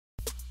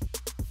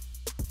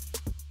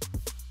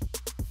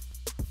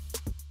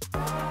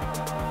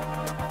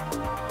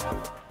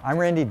I'm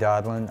Randy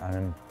Dodlin.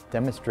 I'm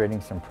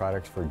demonstrating some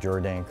products for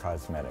Jourdain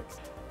Cosmetics.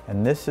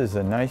 And this is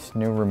a nice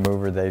new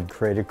remover they've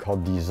created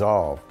called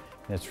DeSolve.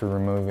 And it's for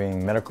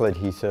removing medical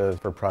adhesives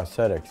for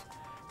prosthetics.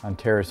 On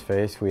Tara's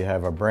face we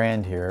have a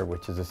brand here,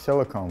 which is a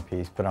silicone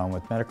piece put on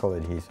with medical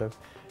adhesive.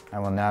 I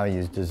will now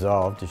use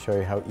DeSolve to show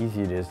you how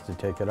easy it is to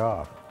take it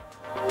off.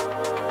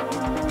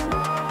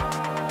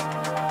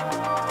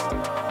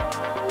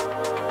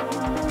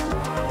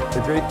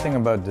 The great thing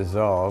about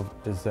DeSolve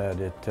is that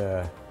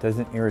it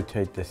doesn't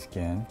irritate the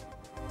skin.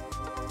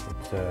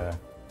 It's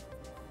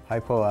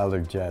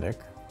hypoallergenic.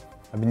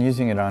 I've been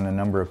using it on a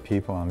number of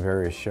people on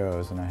various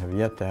shows, and I have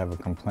yet to have a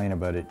complaint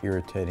about it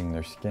irritating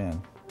their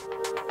skin.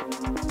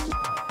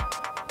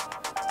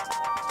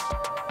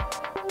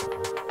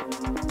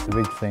 The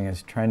big thing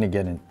is trying to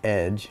get an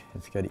edge.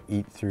 It's got to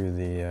eat through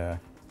the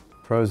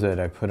Prozade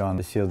I put on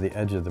to seal the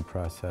edge of the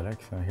prosthetic.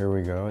 So here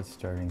we go, it's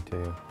starting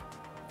to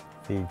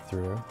feed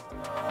through.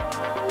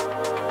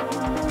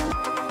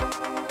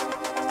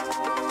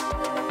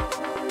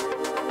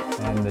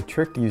 And the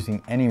trick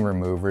using any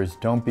remover is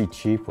don't be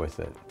cheap with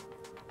it.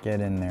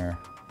 Get in there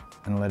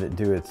and let it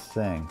do its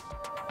thing.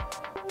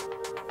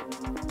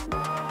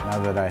 Now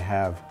that I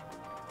have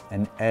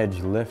an edge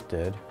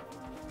lifted,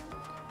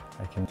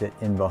 I can get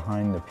in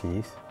behind the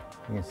piece.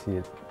 You can see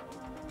it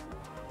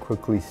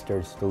quickly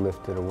starts to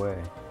lift it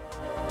away.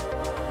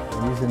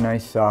 Use a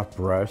nice soft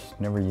brush,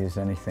 never use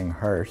anything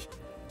harsh.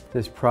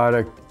 This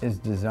product is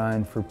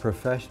designed for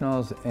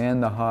professionals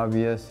and the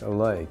hobbyists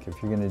alike.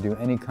 If you're going to do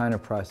any kind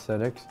of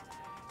prosthetics,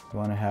 you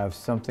want to have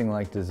something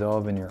like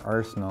DeSolve in your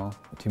arsenal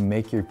to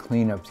make your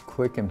cleanups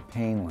quick and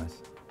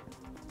painless.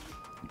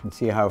 You can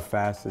see how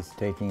fast it's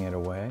taking it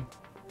away.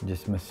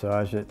 Just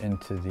massage it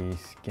into the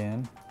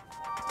skin.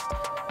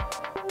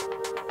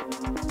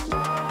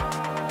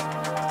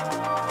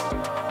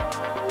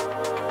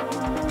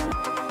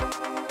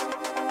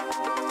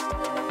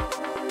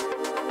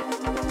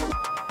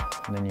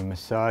 And then you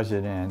massage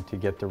it in to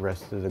get the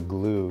rest of the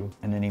glue,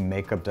 and any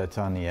makeup that's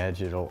on the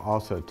edge it'll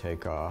also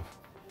take off.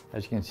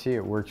 As you can see,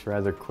 it works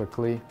rather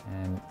quickly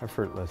and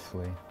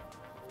effortlessly.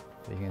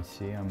 You can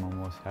see I'm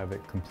almost have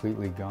it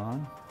completely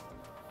gone.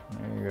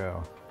 There you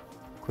go.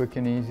 Quick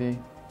and easy,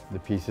 the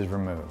piece is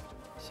removed.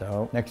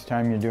 So next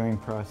time you're doing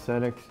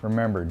prosthetics,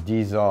 remember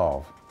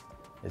DeSolve.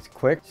 It's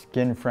quick,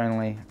 skin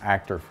friendly,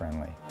 actor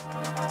friendly.